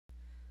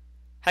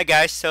Hi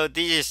guys, so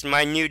this is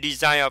my new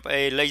design of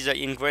a laser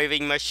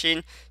engraving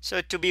machine.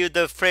 So to build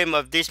the frame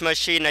of this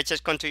machine, I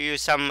just going to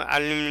use some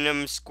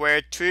aluminum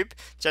square tube,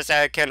 just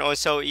I can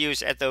also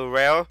use as a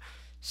rail.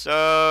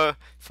 So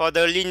for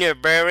the linear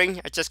bearing,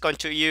 I just going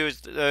to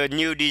use the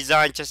new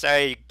design, just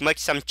I make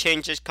some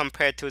changes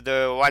compared to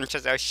the one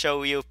just I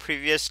showed you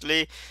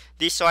previously.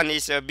 This one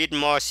is a bit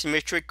more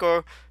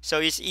symmetrical, so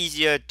it's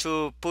easier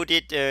to put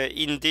it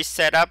in this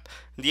setup.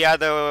 The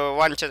other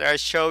one that I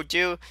showed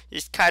you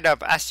is kind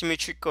of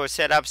asymmetrical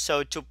setup,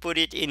 so to put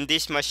it in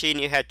this machine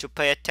you have to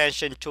pay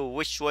attention to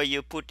which way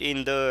you put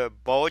in the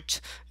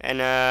bolt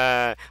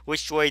and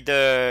which way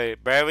the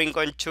bearing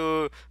going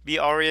to be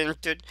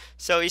oriented.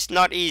 So it's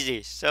not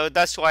easy, so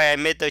that's why I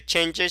made the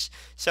changes.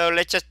 So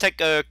let's just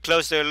take a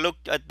closer look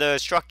at the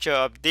structure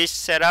of this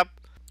setup.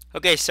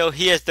 Okay, so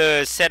here's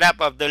the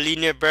setup of the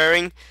linear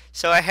bearing.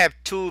 So I have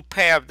two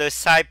pair of the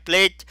side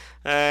plate,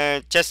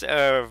 just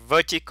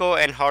vertical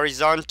and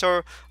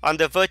horizontal. On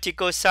the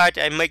vertical side,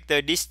 I make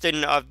the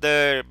distance of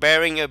the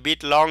bearing a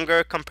bit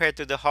longer compared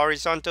to the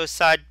horizontal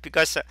side,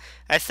 because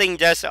I think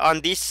that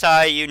on this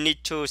side you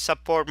need to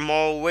support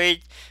more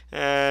weight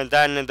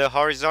than the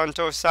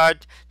horizontal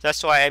side.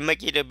 That's why I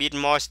make it a bit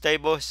more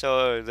stable,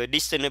 so the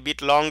distance a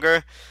bit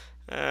longer.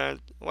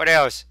 What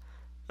else?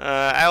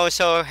 I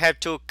also have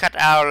to cut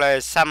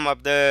out some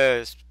of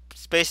the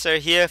spacer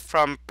here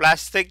from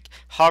plastic,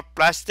 hard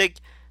plastic.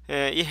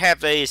 You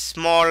have a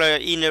smaller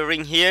inner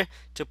ring here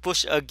to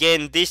push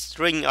against this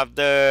ring of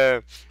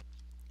the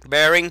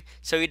bearing,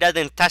 so it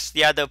doesn't touch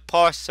the other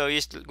part, so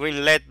it's going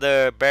to let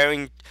the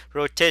bearing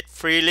rotate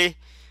freely.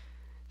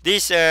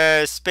 This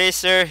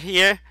spacer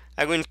here,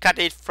 I'm going to cut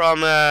it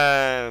from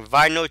a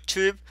vinyl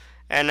tube,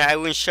 and I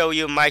will show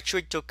you my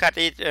trick to cut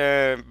it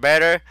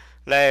better,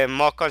 like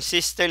more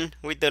consistent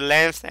with the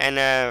length and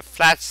a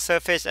flat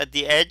surface at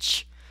the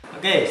edge.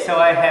 Okay, so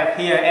I have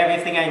here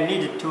everything I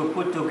needed to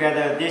put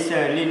together this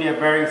linear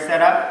bearing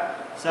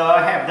setup. So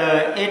I have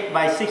the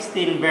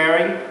 8x16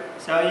 bearing,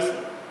 so it's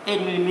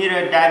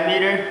 8mm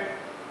diameter,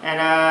 and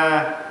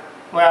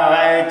well,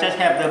 I just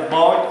have the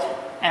bolt,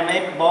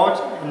 M8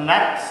 bolt,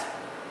 nuts,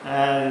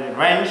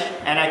 wrench,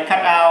 and I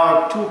cut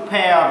out two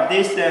pair of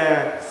this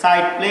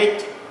side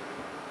plate.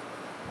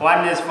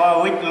 One is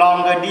for a bit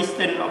longer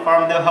distance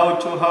from the hole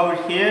to hole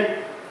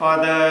here for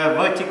the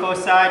vertical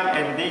side,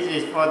 and this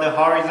is for the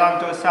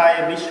horizontal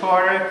side, a bit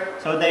shorter,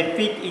 so they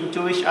fit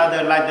into each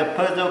other like the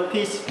puzzle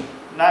piece,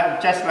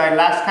 just like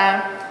last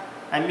time.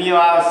 I mill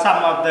out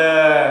some of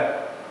the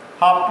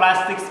hard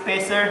plastic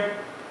spacer.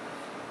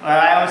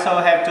 I also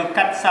have to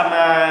cut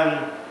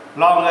some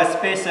longer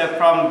spacer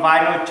from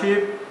vinyl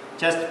tube,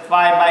 just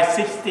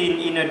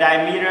 5x16 in a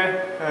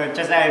diameter,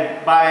 just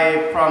I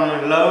buy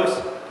from Lowe's.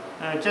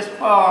 Just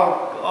for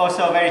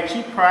also very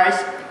cheap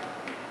price.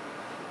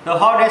 The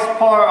hardest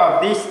part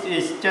of this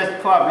is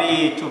just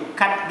probably to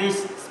cut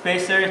this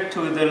spacer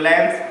to the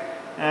length.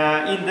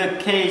 In the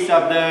case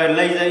of the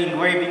laser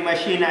engraving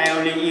machine, I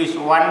only use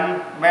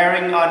one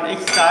bearing on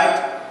each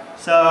side.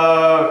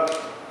 So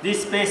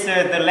this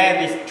spacer, the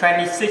length is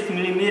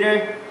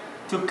 26mm.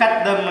 To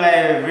cut them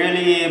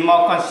really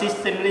more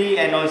consistently,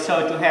 and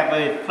also to have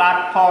a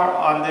flat part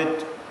on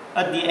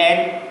at the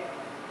end.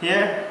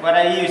 Here, what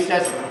I use,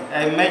 just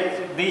I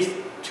make these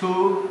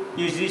two,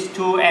 use these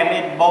two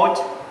M8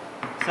 bolts.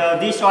 So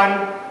this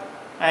one,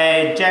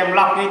 I jam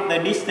lock it the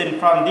distance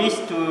from this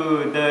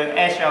to the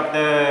edge of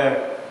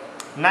the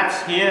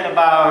nuts here,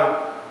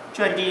 about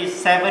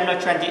 27 or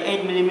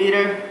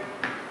 28mm.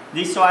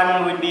 This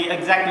one will be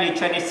exactly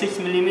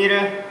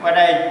 26mm. What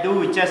I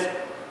do is just,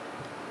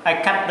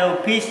 I cut the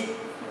piece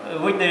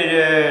with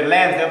the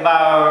length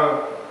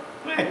about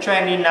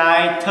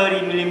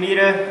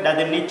 29-30mm,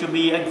 doesn't need to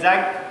be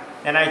exact.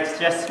 And I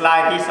just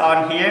slide this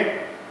on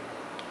here,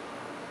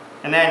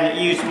 and then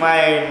use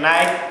my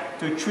knife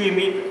to trim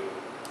it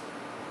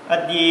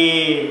at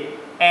the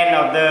end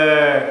of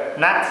the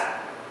nuts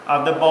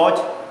of the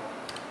bolt.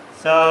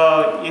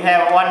 So you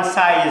have one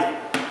side is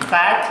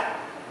flat,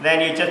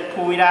 then you just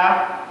pull it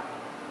out.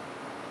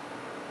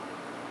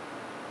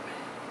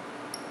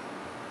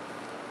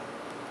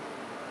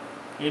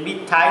 A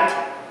bit tight.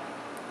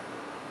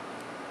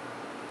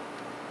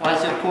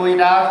 Once you pull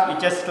it out, you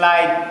just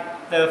slide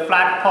the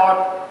flat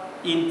part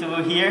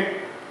into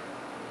here,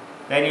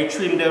 then you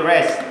trim the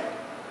rest.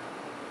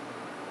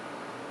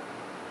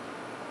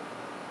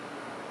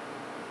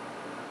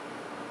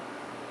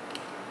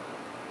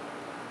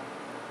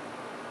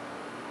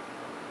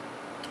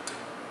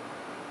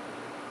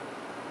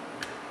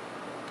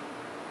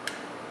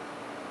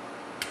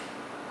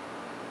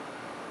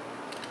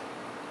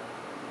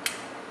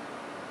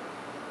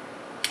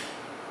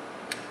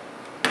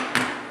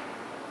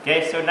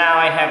 Okay, so now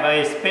I have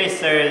a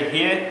spacer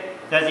here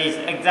that is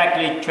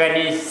exactly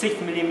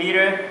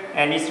 26mm,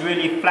 and it's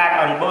really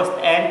flat on both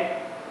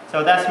ends.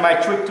 So that's my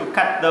trick to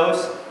cut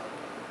those.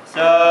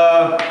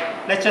 So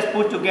let's just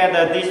put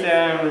together this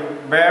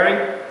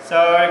bearing. So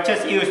I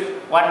just use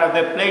one of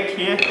the plate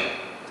here,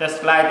 just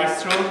slide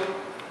this through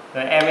the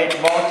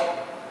M8 bolt.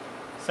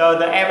 So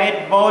the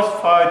M8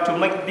 bolt to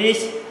make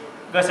this,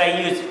 because I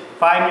use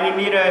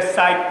 5mm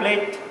side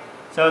plate.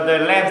 So the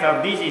length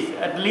of this is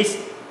at least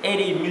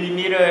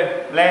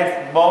 80mm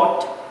length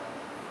bolt.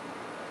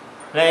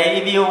 Like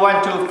if you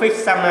want to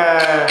fix some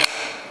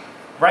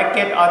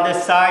bracket on the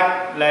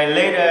side, like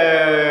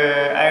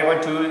later I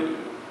want to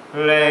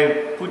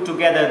like put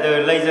together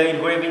the laser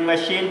engraving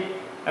machine,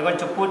 I'm going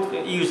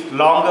to use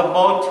longer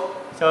bolt.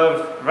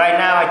 So right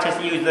now I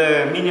just use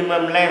the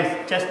minimum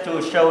length just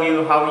to show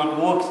you how it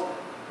works.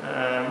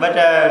 But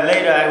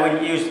later I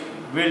will use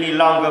really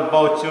longer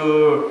bolt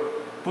to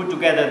put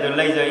together the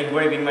laser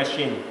engraving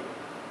machine.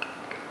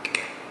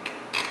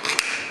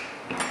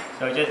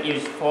 So just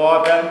use 4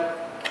 of them.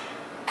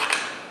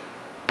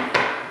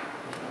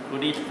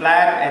 Put it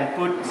flat and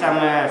put some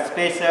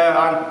spacer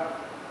on.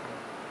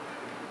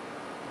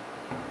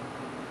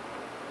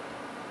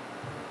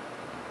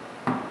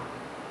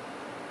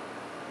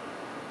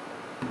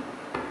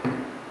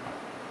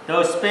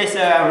 Those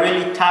spacers are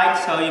really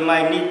tight, so you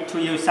might need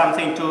to use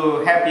something to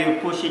help you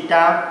push it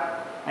down.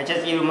 I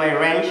just use my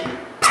wrench.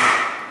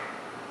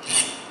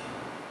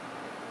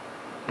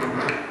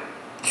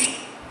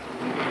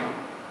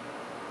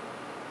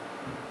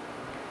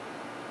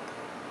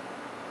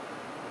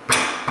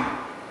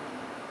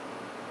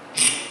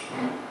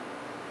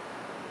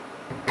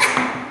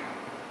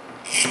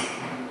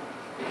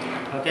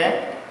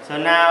 Okay, so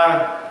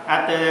now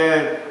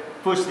after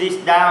push this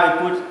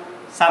down, we put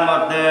some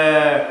of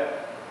the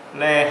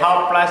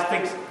hard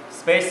plastic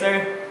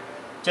spacer.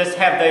 Just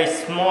have the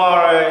small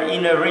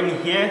inner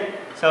ring here,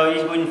 so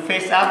it will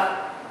face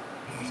up.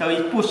 So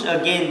it push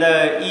again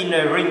the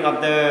inner ring of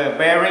the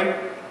bearing,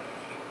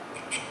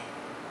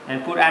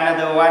 and put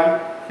another one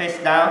face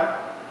down.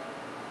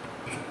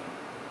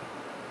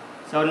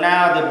 So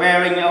now the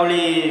bearing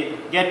only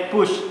get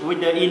pushed with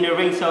the inner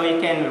ring, so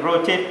it can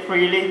rotate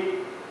freely.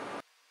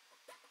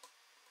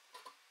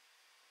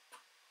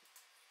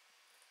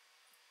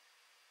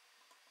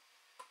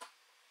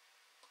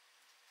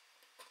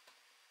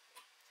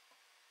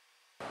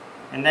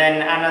 And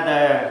then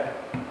another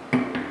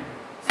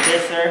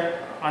spacer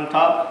on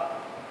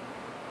top.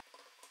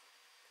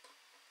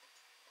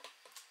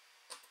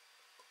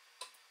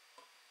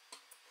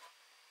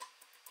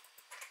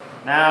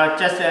 Now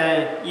just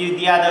use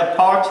the other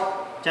part,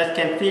 just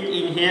can fit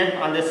in here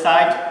on the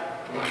side.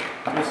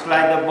 You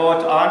slide the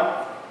bolt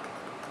on,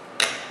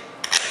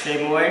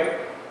 same way.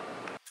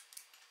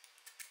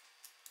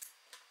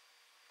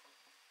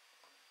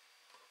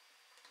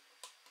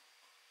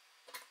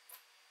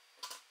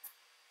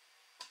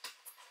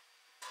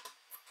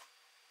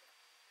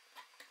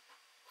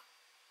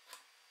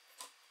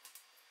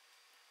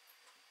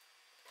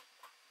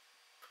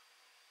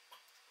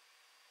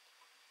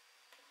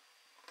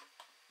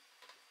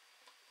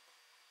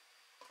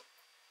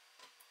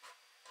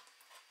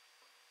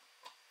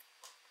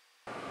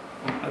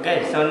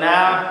 Okay, so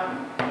now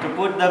to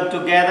put them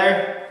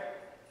together,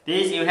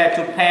 this you have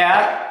to pair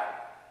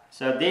up.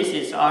 So this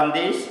is on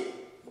this,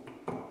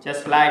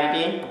 just slide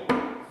it in.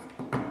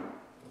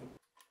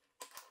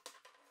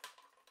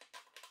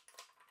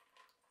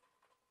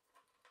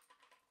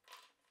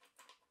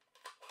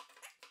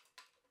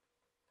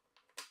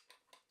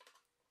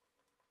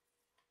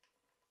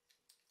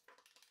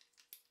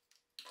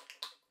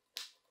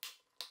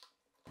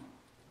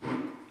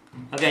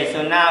 Okay,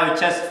 so now we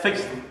just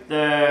fix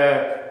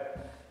the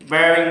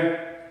bearing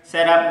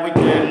setup with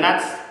the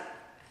nuts.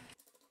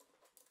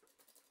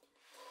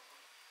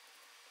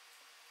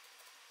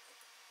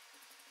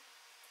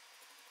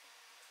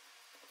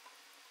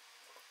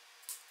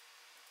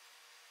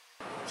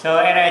 So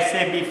as I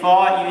said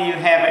before, if you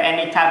have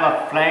any type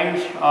of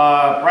flange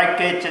or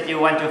bracket that you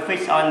want to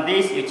fix on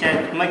this, you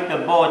just make the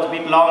bolt a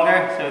bit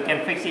longer so you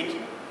can fix it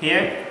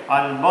here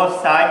on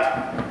both sides.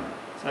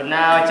 So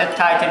now just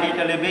tighten it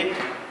a little bit.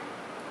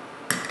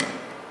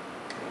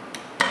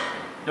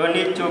 Don't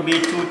need to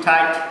be too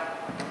tight.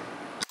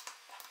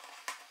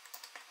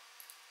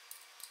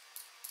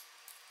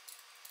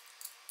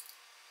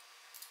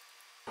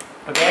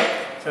 Okay,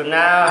 so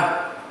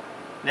now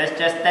let's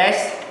just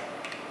test.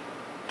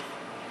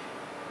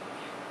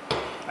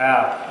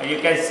 You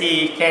can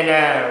see it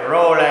can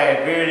roll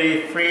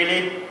really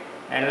freely,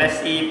 and let's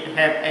see if it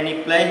have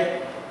any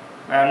play.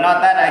 Well,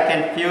 not that I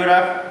can feel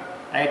up.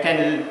 I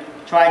can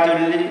try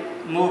to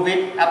move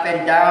it up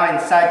and down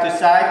and side to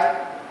side.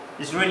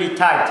 It's really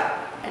tight.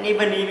 And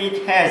even if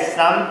it has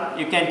some,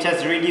 you can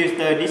just reduce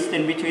the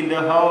distance between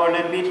the hole a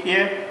little bit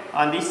here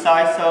on this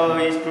side, so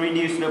it's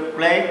reduce the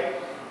play.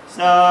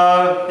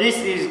 So this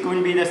is going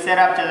to be the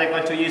setup that I'm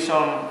going to use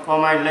for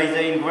my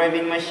laser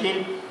engraving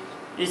machine.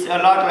 It's a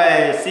lot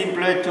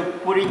simpler to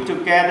put it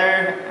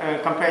together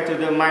compared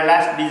to my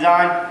last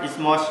design. It's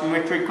more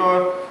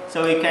symmetrical,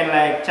 so you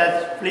can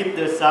just flip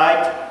the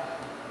side.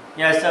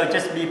 Yeah, so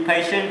just be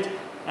patient.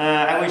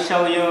 I will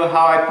show you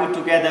how I put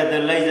together the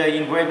laser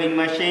engraving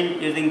machine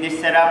using this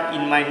setup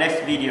in my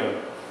next video.